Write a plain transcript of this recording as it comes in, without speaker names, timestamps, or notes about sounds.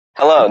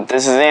Hello,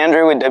 this is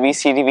Andrew with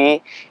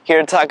WCTV, here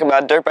to talk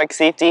about dirt bike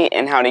safety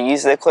and how to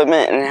use the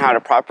equipment and how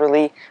to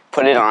properly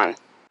put it on.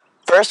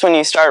 First, when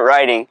you start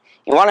riding,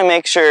 you want to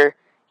make sure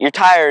your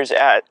tires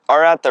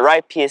are at the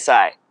right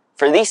PSI.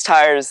 For these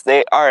tires,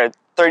 they are at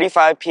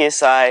 35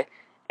 PSI,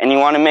 and you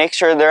want to make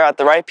sure they're at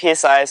the right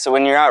PSI so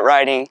when you're out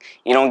riding,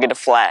 you don't get a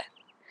flat.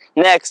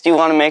 Next, you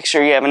want to make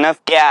sure you have enough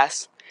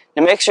gas.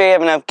 To make sure you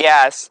have enough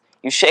gas,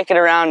 you shake it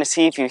around to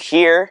see if you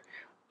hear,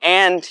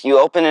 and you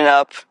open it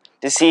up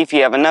to see if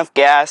you have enough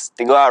gas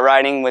to go out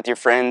riding with your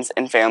friends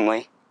and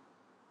family.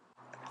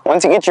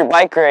 Once you get your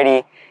bike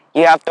ready,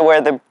 you have to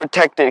wear the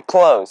protective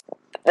clothes.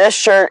 This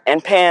shirt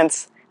and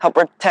pants help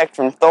protect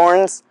from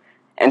thorns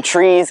and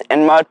trees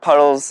and mud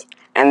puddles,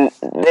 and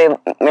they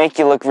make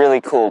you look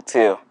really cool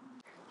too.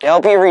 To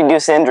help you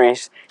reduce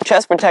injuries,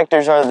 chest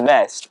protectors are the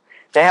best.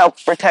 They help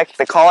protect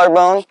the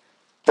collarbone,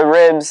 the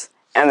ribs,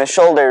 and the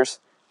shoulders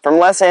from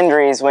less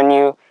injuries when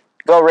you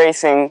go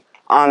racing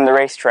on the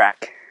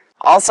racetrack.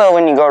 Also,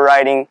 when you go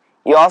riding,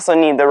 you also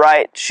need the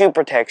right shoe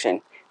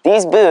protection.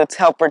 These boots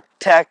help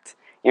protect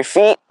your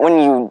feet when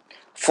you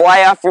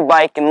fly off your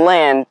bike and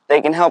land. They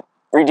can help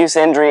reduce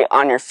injury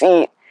on your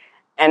feet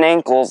and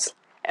ankles.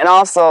 And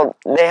also,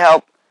 they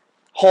help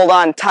hold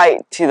on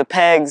tight to the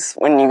pegs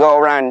when you go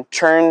around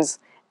turns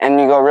and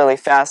you go really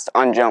fast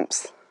on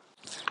jumps.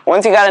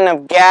 Once you got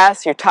enough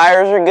gas, your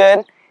tires are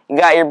good, you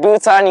got your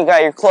boots on, you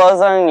got your clothes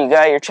on, you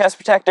got your chest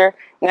protector.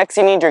 Next,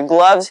 you need your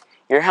gloves,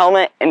 your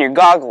helmet, and your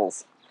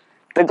goggles.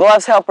 The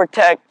gloves help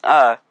protect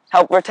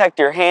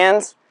your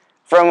hands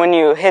from when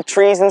you hit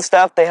trees and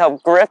stuff. They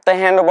help grip the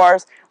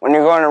handlebars when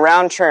you're going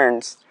around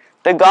turns.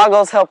 The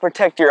goggles help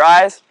protect your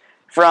eyes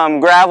from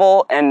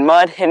gravel and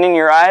mud hitting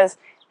your eyes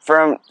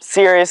from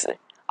serious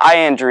eye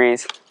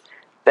injuries.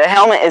 The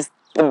helmet is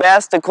the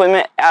best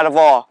equipment out of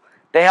all.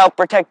 They help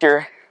protect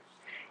your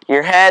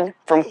head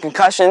from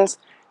concussions.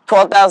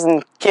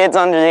 12,000 kids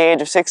under the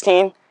age of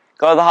 16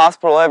 go to the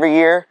hospital every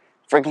year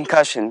for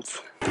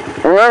concussions.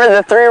 Remember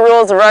the 3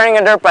 rules of riding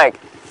a dirt bike.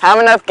 Have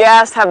enough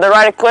gas, have the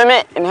right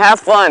equipment, and have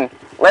fun.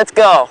 Let's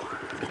go.